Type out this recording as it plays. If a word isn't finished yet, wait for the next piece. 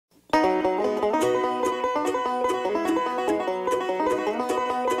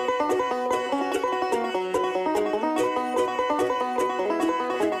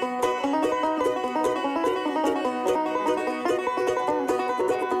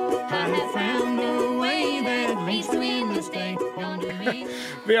have found a way that leads to endless day.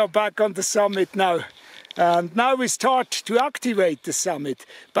 We are back on the summit now. And now we start to activate the summit.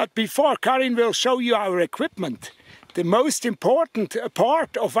 But before, Karin will show you our equipment, the most important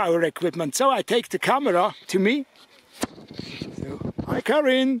part of our equipment. So I take the camera to me. So, hi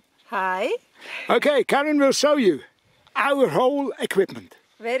Karin. Hi. Okay, Karin will show you our whole equipment.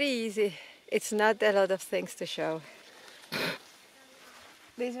 Very easy. It's not a lot of things to show.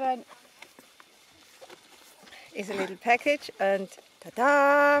 This one is a little package and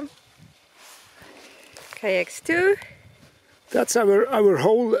ta-da! KX2. That's our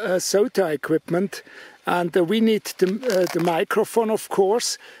whole SOTA equipment, and we need the microphone, of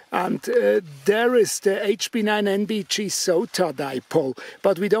course, and there is the HB9NBG SOTA dipole,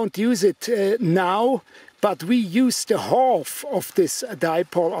 but we don't use it now, but we use the half of this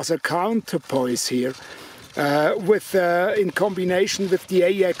dipole as a counterpoise here, in combination with the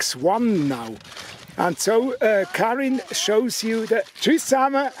AX1 now. And so Karin shows you the... Tschüss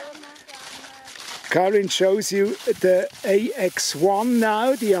zusammen! Karin shows you the AX1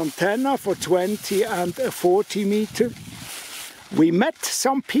 now, the antenna for 20 and 40 meter. We met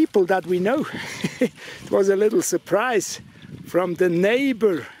some people that we know. It was a little surprise from the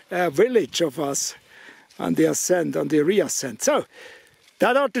neighbor village of us on the ascent, on the reascent. So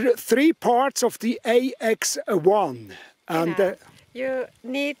that are the three parts of the AX1. And you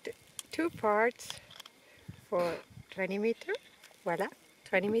need two parts for 20 meter. Voila,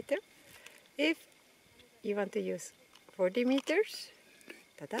 20 meter. If you want to use 40 meters,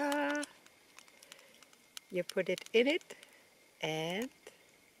 ta-da! You put it in it and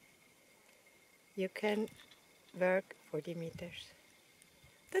you can work 40 meters.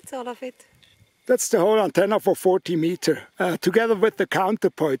 That's all of it. That's the whole antenna for 40 meter, together with the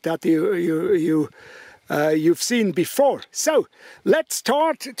counterpoint that you've seen before. So let's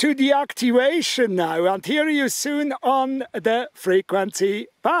start to the activation now and hear you soon on the frequency.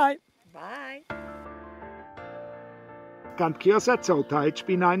 Bye! Bye! Can Kioset SOTA,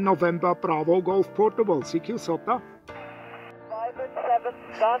 HB9 November Bravo Golf Portable, CQ SOTA. 5 and 7,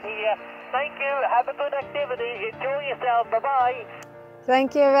 done here. Thank you, have a good activity, enjoy yourself, bye-bye.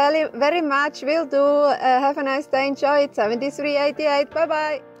 Thank you very, very much, will do. Have a nice day, enjoy it, 7388,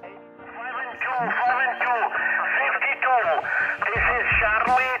 bye-bye. 5 and 2, 52. This is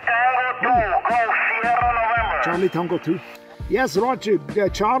Charlie Tango 2, Golf Sierra November. Charlie Tango 2. Yes, Roger,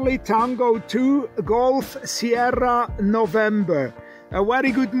 Charlie Tango 2, Golf Sierra November. A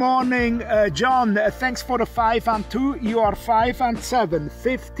very good morning, John. Thanks for the 5 and 2. You are 5 and 7.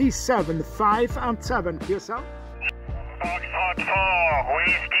 57, 5 and 7. Yourself? Foxtrot 4,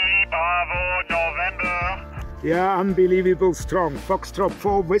 Whiskey Bravo November. Yeah, unbelievable strong. Foxtrot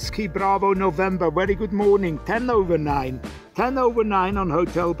 4, Whiskey Bravo November. Very good morning. 10 over 9. 10 over 9 on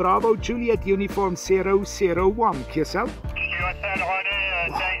Hotel Bravo, Juliet Uniform 001. Yourself? QSL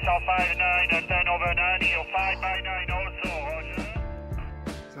René, thanks on 5-9 and 10 over 9. You're 5 by 9 also, Roger.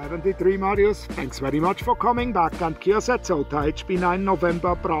 73 Marius, thanks very much for coming back. And Kioset SOTA, HB9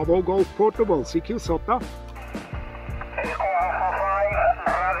 November Bravo Golf Portable, CQ SOTA.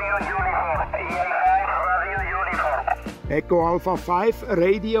 Echo Alpha 5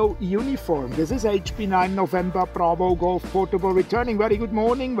 Radio Uniform. This is HB9 November Bravo Golf Portable returning. Very good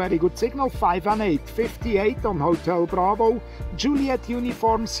morning, very good signal. 5 and 8, 58 on Hotel Bravo, Juliet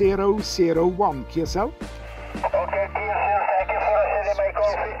Uniform 001. QSL? Okay, TSL, thank you for receiving my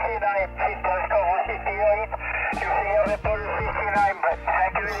call 59, sequence code 58, using your report 59, but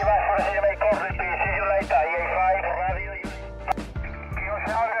thank you very much for receiving my call, repeat, see you later, EA5, Radio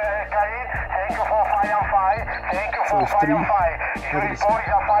QSL, Karin, thank you for 5 and 5, thank you for 5 and 5, your report is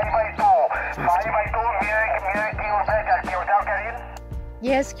a 5 by 2, 5 by 2, mirror QSL, Karin?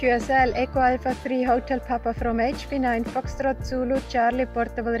 Yes, QSL, Echo Alpha 3, Hotel Papa from HB9, Foxtrot Zulu, Charlie,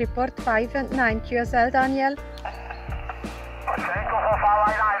 Portable Report 5 and 9, QSL, Daniel. Thank you for 5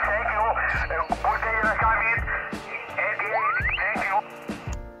 by 9, thank you. Good day, Karin. Thank you.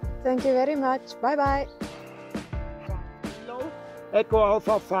 Thank you very much, bye-bye. Echo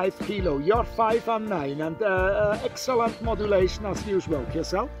Alpha 5 Kilo, you're 5 and 9, and excellent modulation as usual.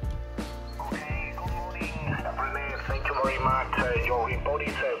 Yourself? Okay, good morning, René. Thank you very much. Your report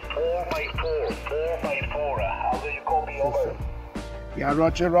is 4 by 4, 4 by 4. How do you call me over? Yeah,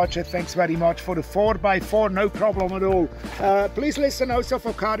 Roger, thanks very much for the 4x4, no problem at all. Please listen also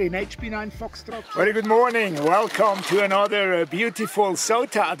for Karin, HB9 Foxtrot. Very good morning, welcome to another beautiful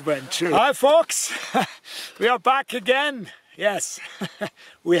SOTA adventure. Hi Fox, we are back again. Yes,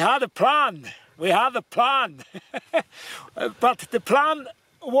 we had a plan, but the plan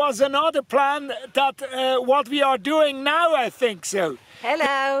was another plan that what we are doing now, I think so.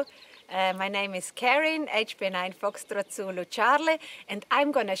 Hello. My name is Karin, HB9 Foxtrot Zulu Charlie, and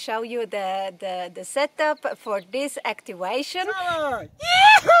I'm going to show you the setup for this activation. Hallo!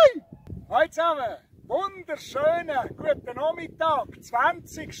 Hallo zusammen! Wunderschönen guten Nachmittag,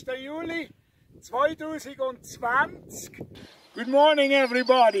 20. Juli 2020. Good morning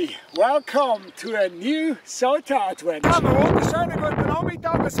everybody, welcome to a new SOTA adventure. Wunderschönen guten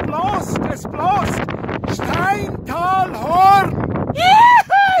Nachmittag, es bläst! Steintalhorn!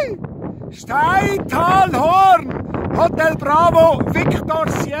 Steintalhorn! Hotel Bravo, Victor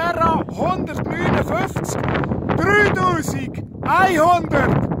Sierra 159,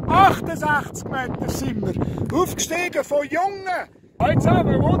 3168 Meter sind wir. Aufgestiegen von Jungen. Hallo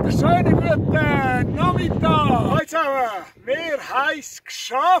zusammen, wunderschönen guten Nachmittag. Hallo zusammen, wir haben es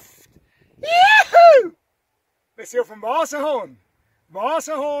geschafft. Juhu! Wir sind auf dem Vasenhorn.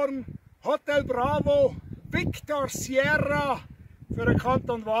 Vasenhorn, Hotel Bravo, Victor Sierra für den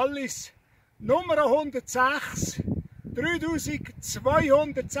Kanton Wallis. Nummer 106,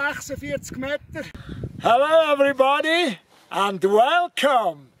 3246 Meter. Hello everybody and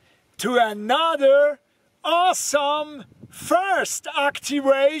welcome to another awesome first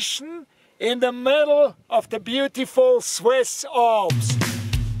activation in the middle of the beautiful Swiss Alps.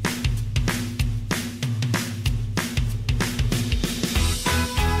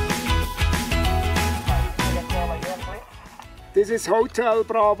 This is Hotel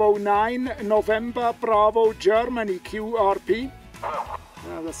Bravo 9, November Bravo, Germany, QRP.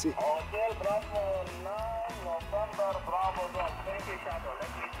 Let's see. Hotel Bravo 9, November Bravo, Yankee Shadow. Let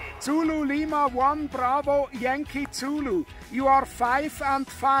me see. Zulu Lima 1 Bravo, Yankee Zulu. You are 5 and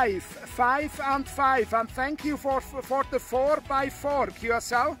 5, 5 and 5, and thank you for the 4x4,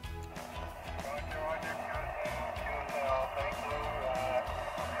 QSL.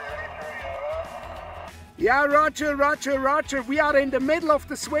 Yeah, Roger. We are in the middle of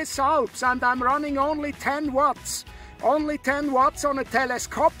the Swiss Alps and I'm running only 10 watts. Only 10 watts on a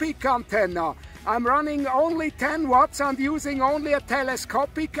telescopic antenna. I'm running only 10 watts and using only a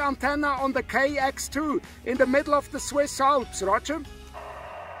telescopic antenna on the KX2 in the middle of the Swiss Alps. Roger?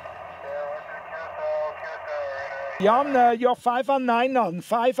 Jan, you're 5 and 9 on.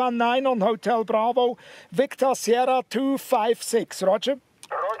 5 and 9 on Hotel Bravo. Victor Sierra 256. Roger?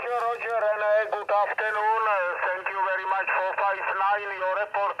 Roger, and good afternoon. Thank you very much for 59. Your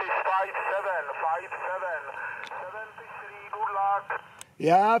report is 57. 73. Good luck.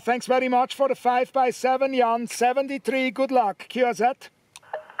 Yeah, thanks very much for the 5x7, Jan. 73. Good luck. QZ? Golf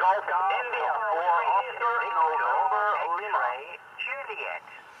India for Oscar November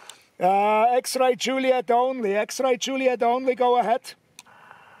Juliet. X-ray Juliet only. X-ray Juliet only. Go ahead.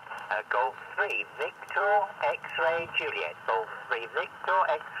 Golf 3, Victor, X-ray Juliet. Golf 3, Victor,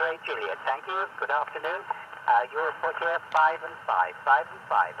 X-ray Juliet. Thank you. Good afternoon. Your report here, 5 and 5. 5 and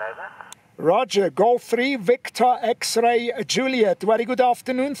 5, over. Roger. Golf 3, Victor, X-ray Juliet. Very good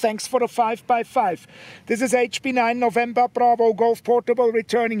afternoon. Thanks for the 5x5. This is HB9 November Bravo Golf Portable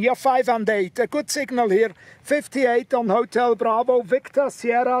returning here 5 and 8. A good signal here. 58 on Hotel Bravo, Victor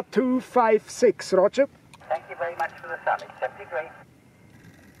Sierra 256. Roger. Thank you very much for the summit. 73.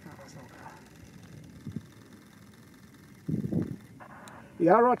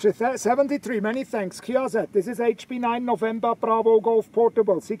 Yeah, Roger, 73, many thanks. QZ, this is HB9 November Bravo Golf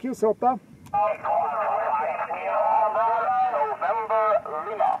Portable. CQ SOTA. November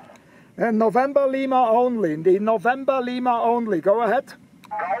Lima. And November Lima only, the November Lima only. Go ahead.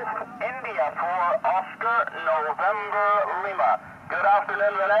 Golf India for Oscar November Lima. Good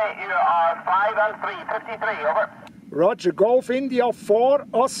afternoon, Renee. You are 5 and 3. 53, over. Roger, Golf India 4,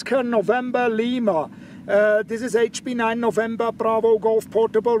 Oscar November Lima. This is HB9 November Bravo Golf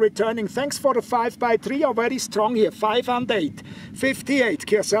Portable returning. Thanks for the 5x3. You're very strong here. 5 and 8. 58.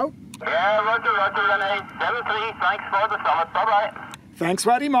 KSL? Yeah, Roger, Renee. 73. Thanks for the summit. Bye-bye. Thanks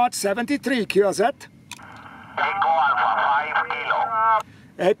very much. 73. QZ? Echo Alpha 5 kilo.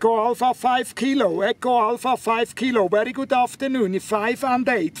 Echo Alpha 5 kilo. Echo Alpha 5 kilo. Very good afternoon. 5 and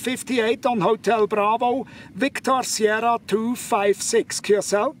 8. 58 on Hotel Bravo. Victor Sierra 256.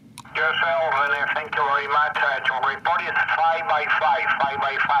 QSL? Yourself, Renee. Thank you very much. Your report is 5x5.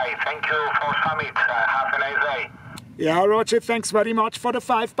 5x5. Thank you for summit. Have a nice day. Yeah, Roger. Thanks very much for the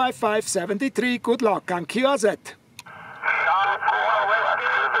 5x5. 73. Good luck. And QZ?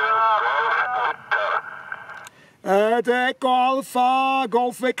 The Echo Alpha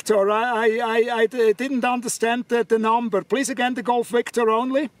Golf Victor. I didn't understand the number. Please again, the Golf Victor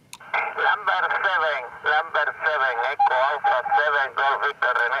only. Number 7, Echo Alpha 7, Golf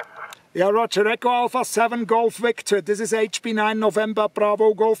Victor, René. Yeah, Roger, Echo Alpha 7 Golf Victor. This is HB9 November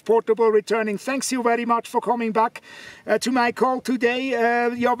Bravo Golf Portable returning. Thanks you very much for coming back to my call today.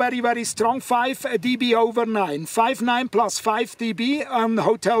 You're very, very strong. 5 dB over 9. 5.9 plus 5 dB on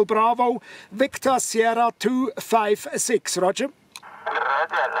Hotel Bravo. Victor Sierra 256. Roger?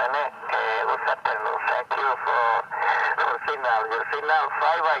 Roger, René. Good afternoon. Thank you for signal. Your signal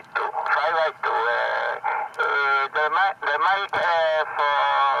 5x2. 5x2. The mic for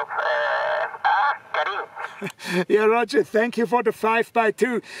Karim. Yeah, Roger, thank you for the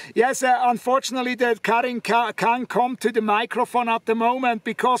 5x2. Yes, unfortunately, that Karin can't come to the microphone at the moment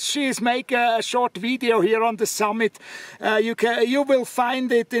because she is making a short video here on the summit. You will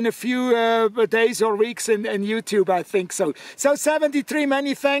find it in a few days or weeks in YouTube, I think so. So 73,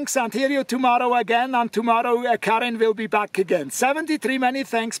 many thanks, and hear you tomorrow again. And tomorrow, Karin will be back again. 73, many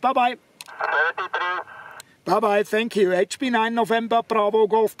thanks. Bye-bye. 73. Bye-bye, thank you. HB9 November Bravo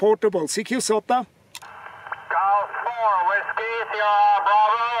Golf Portable. CQ Sota. Golf 4 Whiskey Sierra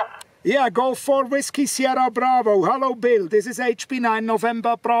Bravo. Yeah, Golf 4 Whiskey Sierra Bravo. Hello, Bill. This is HB9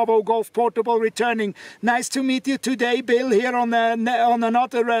 November Bravo Golf Portable returning. Nice to meet you today, Bill, here on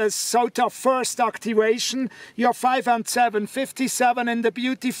another SOTA first activation. You're 5 and 7, 57 in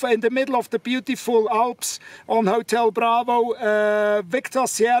the middle of the beautiful Alps on Hotel Bravo. Victor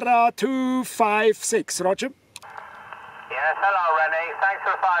Sierra 256. Roger? Yes, hello, René. Thanks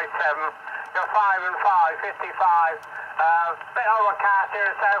for 5-7. You're 5 and 5, 55. Bit overcast here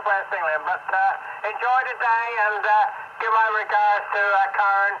in southwest England, but enjoy the day and give my regards to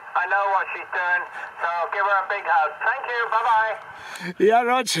Karen. I know what she's doing, so give her a big hug. Thank you. Bye-bye. Yeah,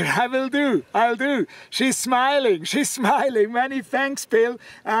 Roger, I will do. I'll do. She's smiling. She's smiling. Many thanks, Bill.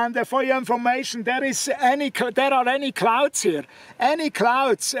 And for your information, there are any clouds here. Any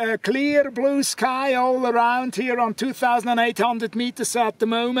clouds. Clear blue sky all around here on 2,800 meters at the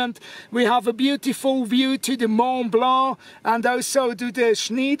moment. We have a beautiful view to the Mont Blanc and also to the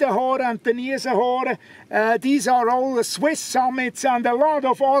Schneidehorn and the Niesehorn. These are all the Swiss summits and a lot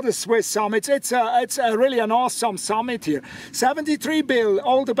of other Swiss summits. It's really an awesome summit here. 73, Bill.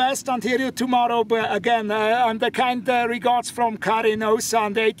 All the best and hear you tomorrow again. And the kind regards from Karin Osa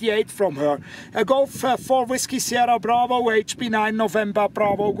and 88 from her. Golf 4 Whiskey Sierra Bravo, HB9 November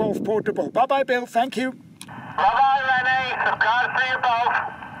Bravo Golf Portable. Bye-bye, Bill. Thank you. Bye-bye, René. God see you both.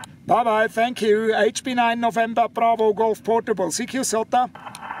 Bye-bye. Thank you. HB9 November Bravo Golf Portable. CQ Sota.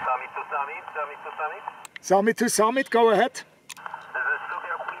 Summit to summit. Summit to summit. Summit to summit. Go ahead. This is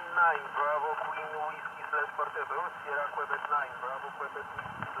Sugar Queen 9, Bravo Queen Whiskey / Portable, Sierra Quebec 9, Bravo Quebec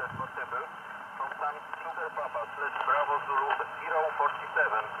Whiskey / Portable, from Summit Sugar Papa / Bravo Zulu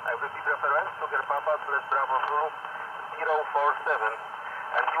 047. I repeat reference, Sugar Papa / Bravo Zulu 047.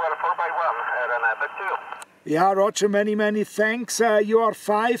 And you are 4x1, René, back to you. Yeah, Roger, many thanks. You are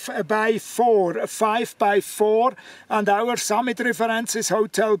 5x4, 5x4, and our summit reference is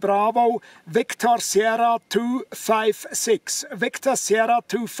Hotel Bravo, Victor Sierra 256. Victor Sierra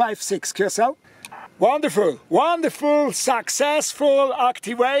 256. QSL? Wonderful, wonderful, successful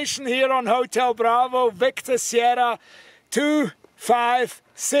activation here on Hotel Bravo, Victor Sierra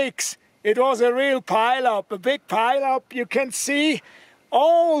 256. It was a real pile-up, a big pile-up. You can see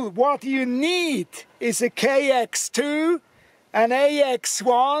all what you need is a KX2, an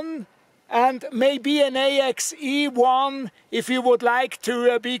AX1, and maybe an AXE1 if you would like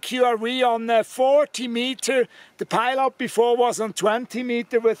to be QRV on 40 meter. The pile-up before was on 20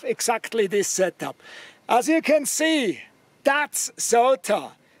 meter with exactly this setup. As you can see, that's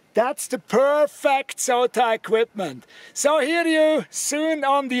SOTA. That's the perfect SOTA equipment. So here you soon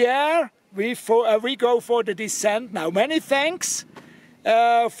on the air. We go for the descent now. Many thanks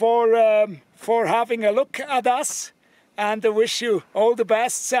for having a look at us, and I wish you all the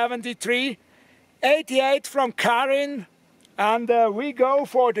best. 73, 88 from Karin, and we go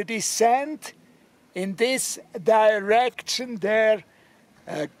for the descent in this direction there.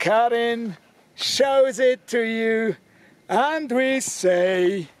 Karin shows it to you, and we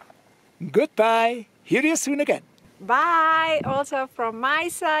say goodbye. Hear you soon again. Bye, also from my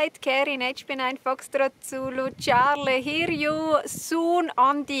side, Karin HB9 Foxtrot Zulu Charlie. Hear you soon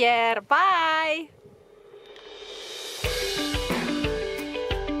on the air. Bye.